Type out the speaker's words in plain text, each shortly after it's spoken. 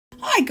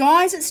Hi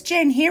guys, it's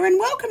Jen here and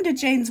welcome to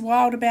Jen's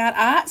Wild About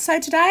Art.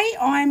 So today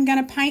I'm going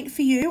to paint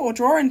for you, or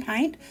draw and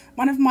paint,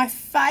 one of my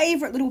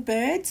favourite little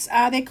birds.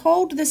 They're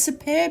called the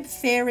superb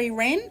fairy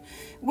wren.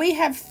 We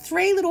have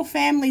three little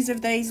families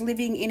of these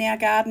living in our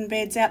garden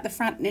beds out the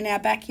front and in our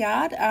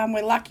backyard.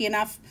 We're lucky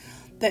enough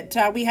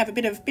that we have a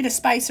bit of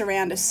space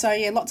around us, so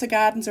yeah, lots of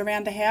gardens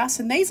around the house,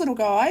 and these little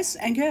guys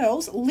and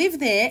girls live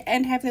there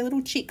and have their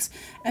little chicks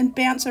and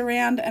bounce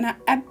around and are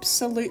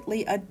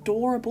absolutely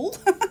adorable.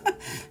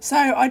 So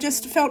I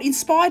just felt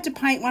inspired to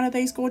paint one of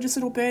these gorgeous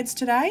little birds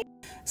today.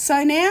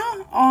 So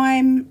now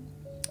I'm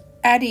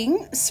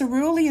adding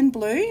cerulean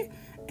blue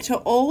to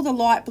all the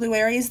light blue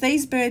areas.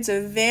 These birds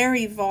are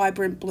very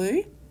vibrant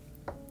blue,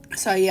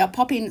 so yeah, I'll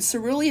pop in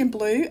cerulean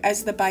blue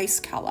as the base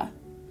colour.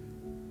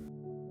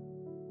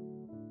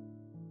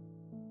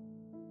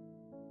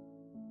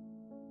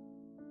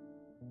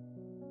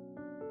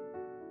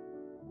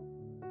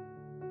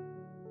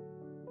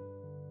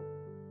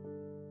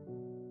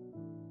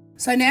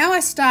 So now I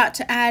start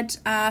to add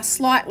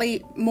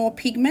slightly more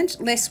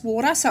pigment, less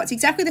water. So it's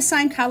exactly the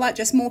same colour,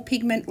 just more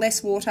pigment,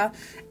 less water.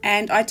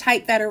 And I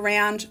take that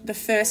around the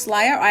first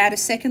layer. I add a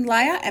second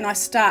layer and I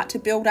start to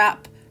build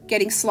up,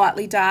 getting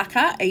slightly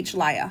darker each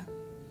layer.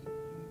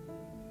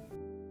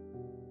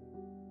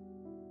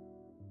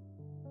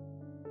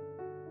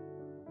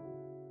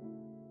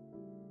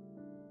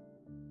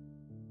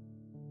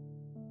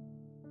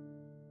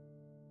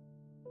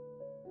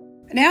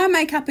 Now I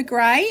make up a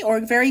grey or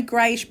a very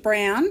greyish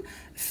brown.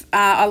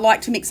 I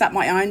like to mix up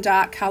my own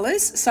dark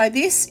colours. So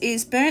this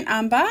is burnt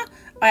umber.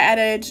 I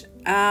added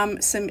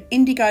some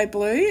indigo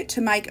blue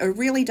to make a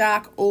really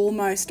dark,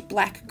 almost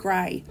black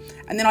grey.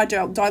 And then I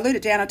dilute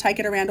it down. I take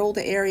it around all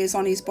the areas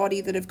on his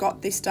body that have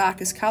got this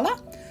darkest colour.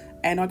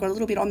 And I got a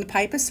little bit on the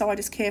paper, so I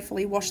just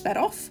carefully wash that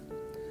off.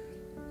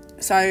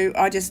 So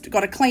I just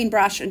got a clean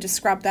brush and just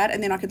scrub that,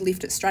 and then I could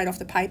lift it straight off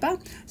the paper.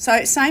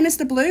 So same as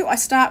the blue, I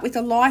start with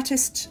the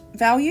lightest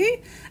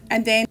value,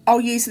 and then I'll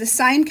use the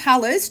same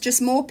colours,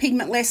 just more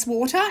pigment, less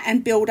water,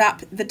 and build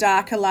up the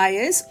darker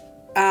layers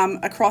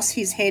across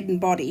his head and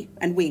body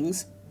and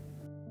wings.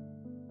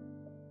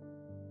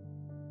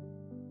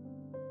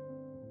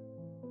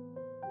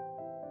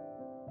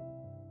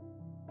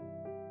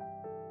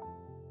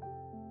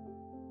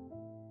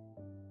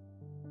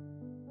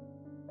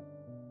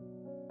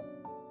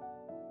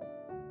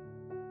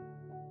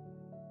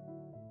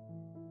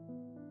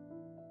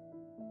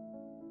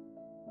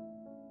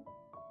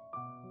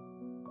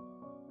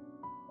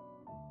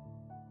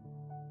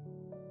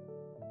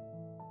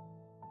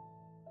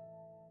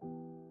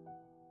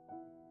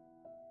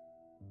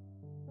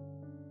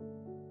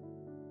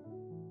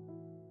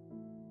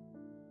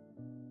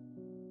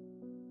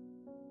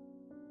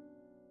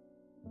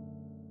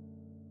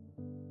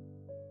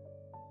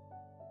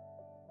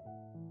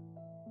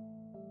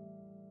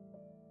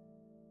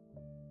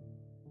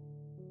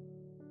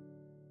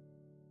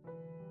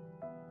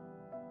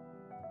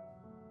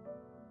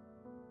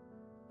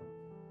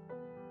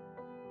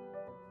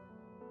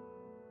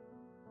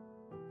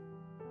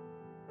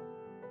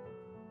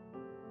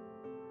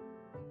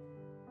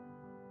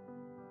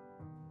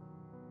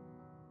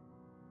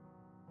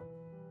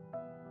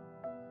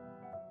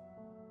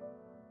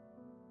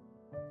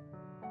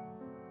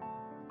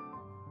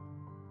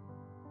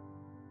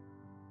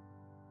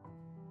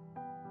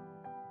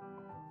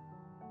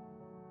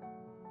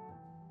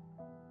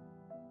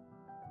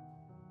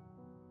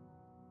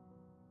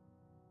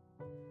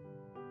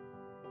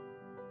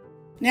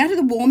 Now to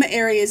the warmer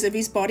areas of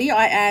his body,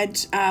 I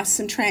add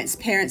some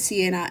transparent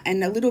sienna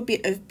and a little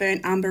bit of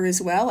burnt umber as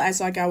well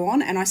as I go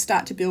on, and I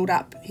start to build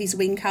up his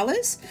wing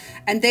colours.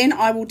 And then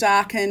I will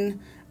darken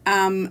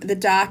the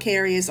dark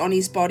areas on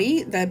his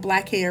body, the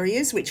black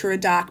areas, which are a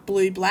dark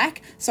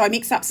blue-black. So I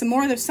mix up some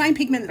more of the same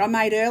pigment that I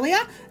made earlier,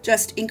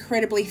 just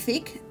incredibly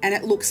thick, and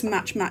it looks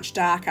much, much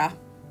darker.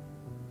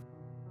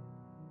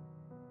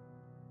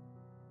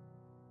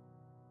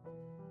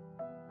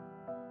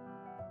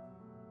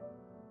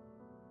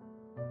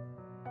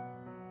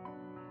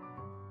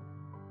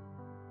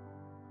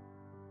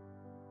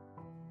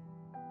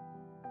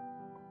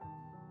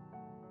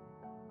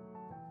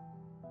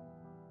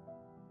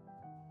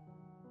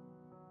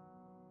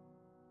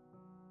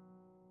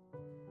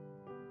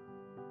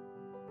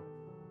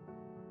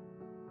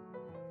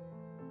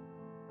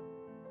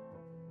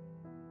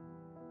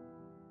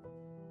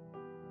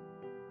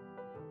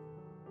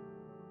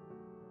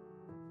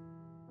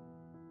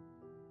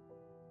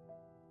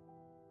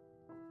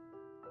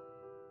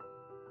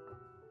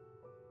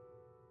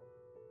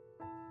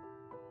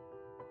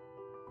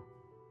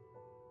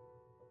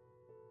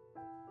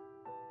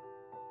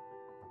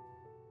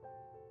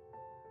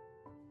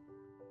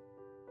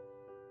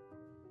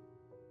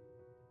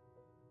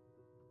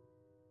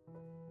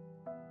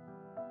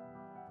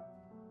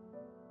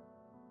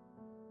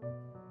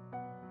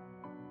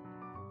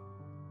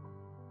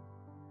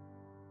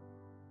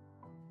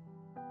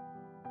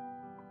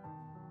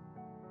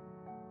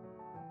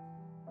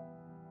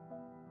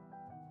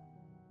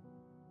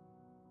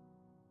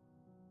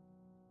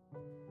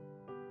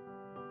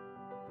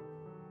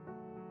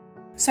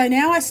 So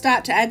now I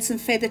start to add some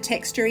feather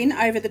texture in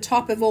over the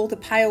top of all the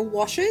pale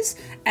washes,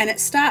 and it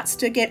starts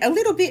to get a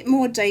little bit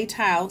more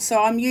detail.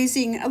 So I'm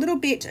using a little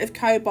bit of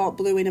cobalt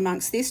blue in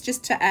amongst this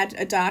just to add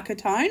a darker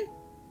tone.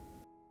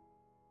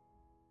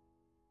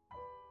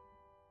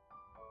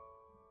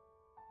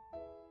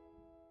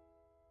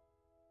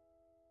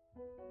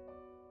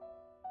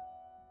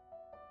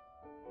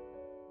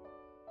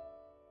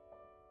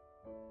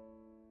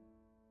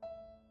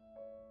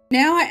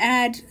 Now I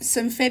add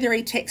some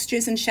feathery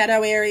textures and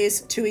shadow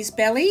areas to his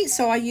belly.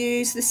 So I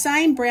use the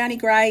same browny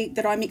grey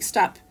that I mixed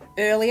up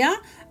earlier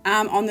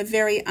on the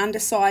very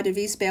underside of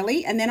his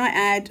belly, and then I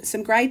add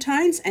some grey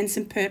tones and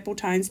some purple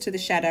tones to the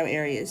shadow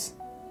areas.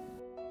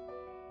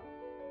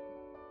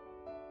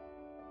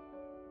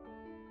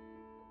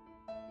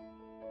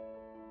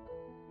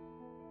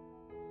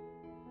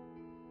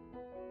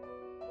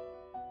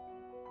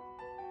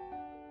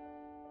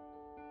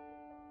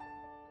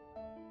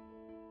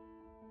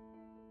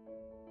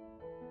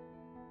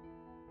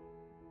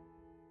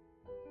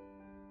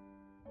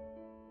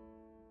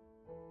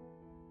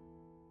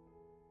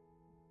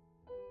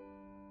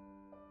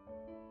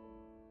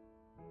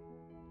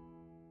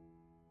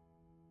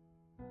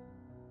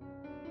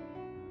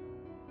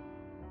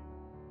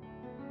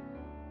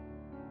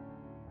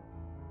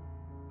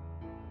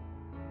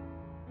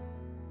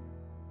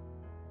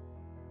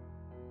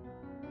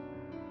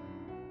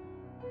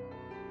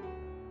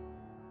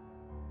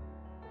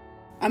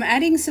 I'm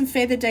adding some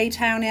feather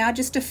detail now,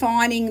 just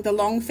defining the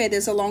long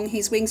feathers along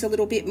his wings a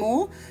little bit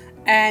more,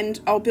 and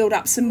I'll build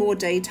up some more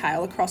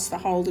detail across the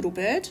whole little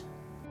bird.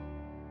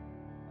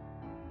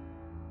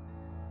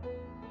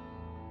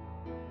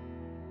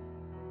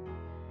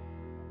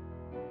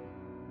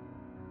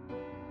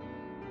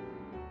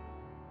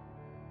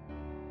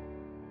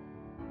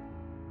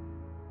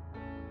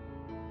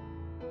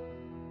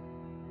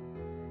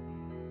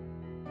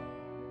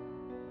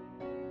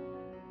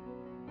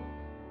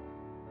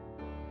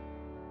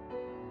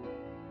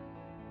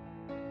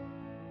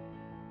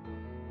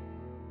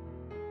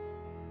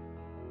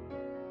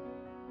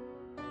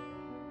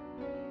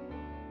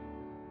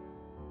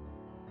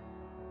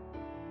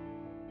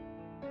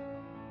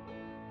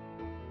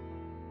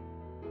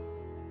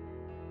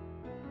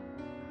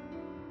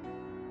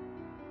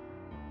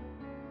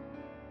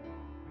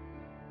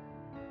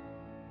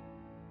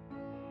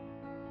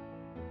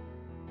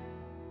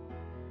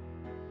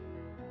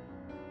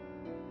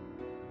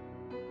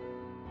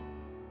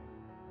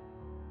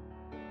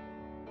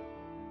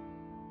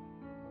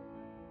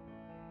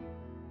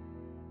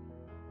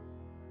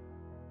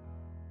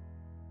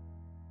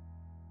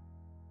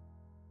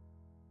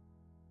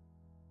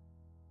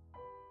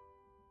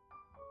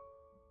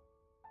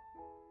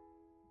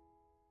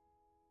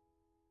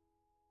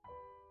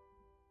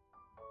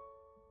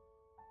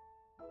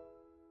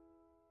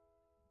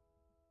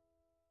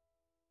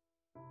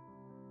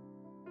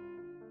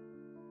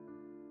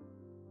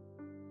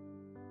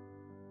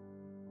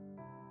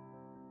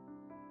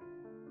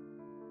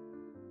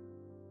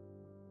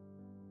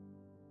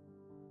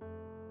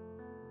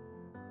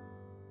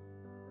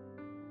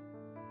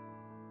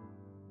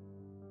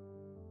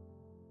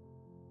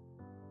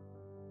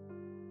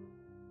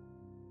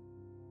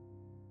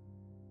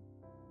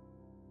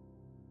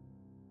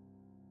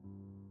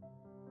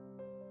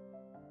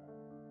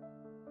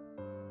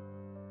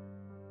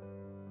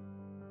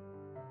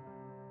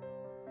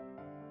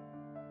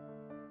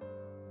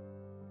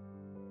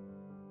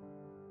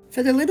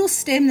 For the little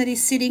stem that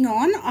he's sitting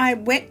on, I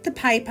wet the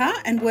paper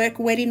and work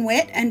wet in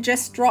wet and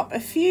just drop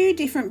a few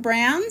different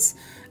browns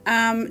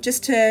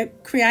just to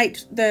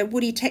create the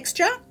woody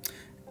texture.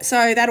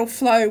 So that'll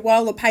flow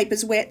while the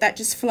paper's wet, that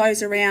just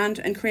flows around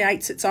and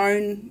creates its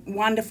own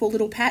wonderful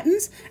little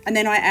patterns. And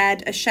then I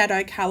add a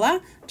shadow colour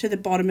to the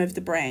bottom of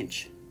the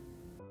branch.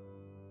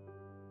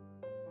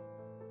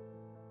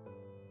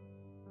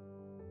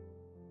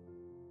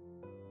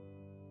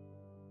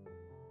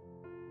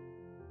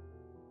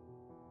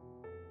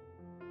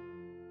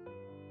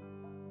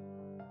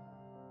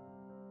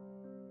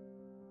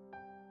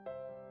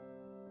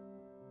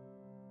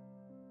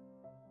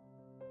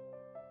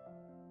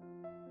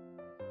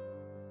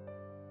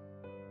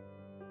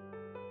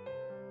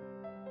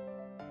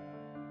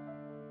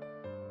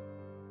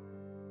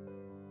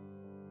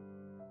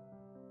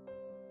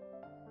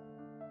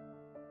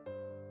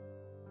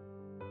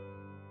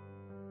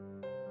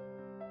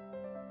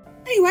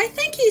 Anyway,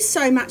 thank you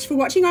so much for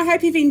watching. I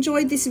hope you've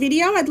enjoyed this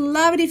video. I'd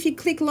love it if you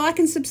click like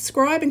and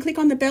subscribe and click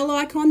on the bell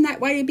icon.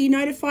 That way you'll be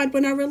notified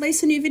when I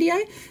release a new video.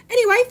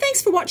 Anyway,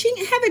 thanks for watching.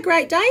 Have a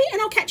great day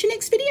and I'll catch you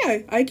next video.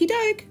 Okie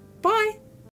doke. Bye.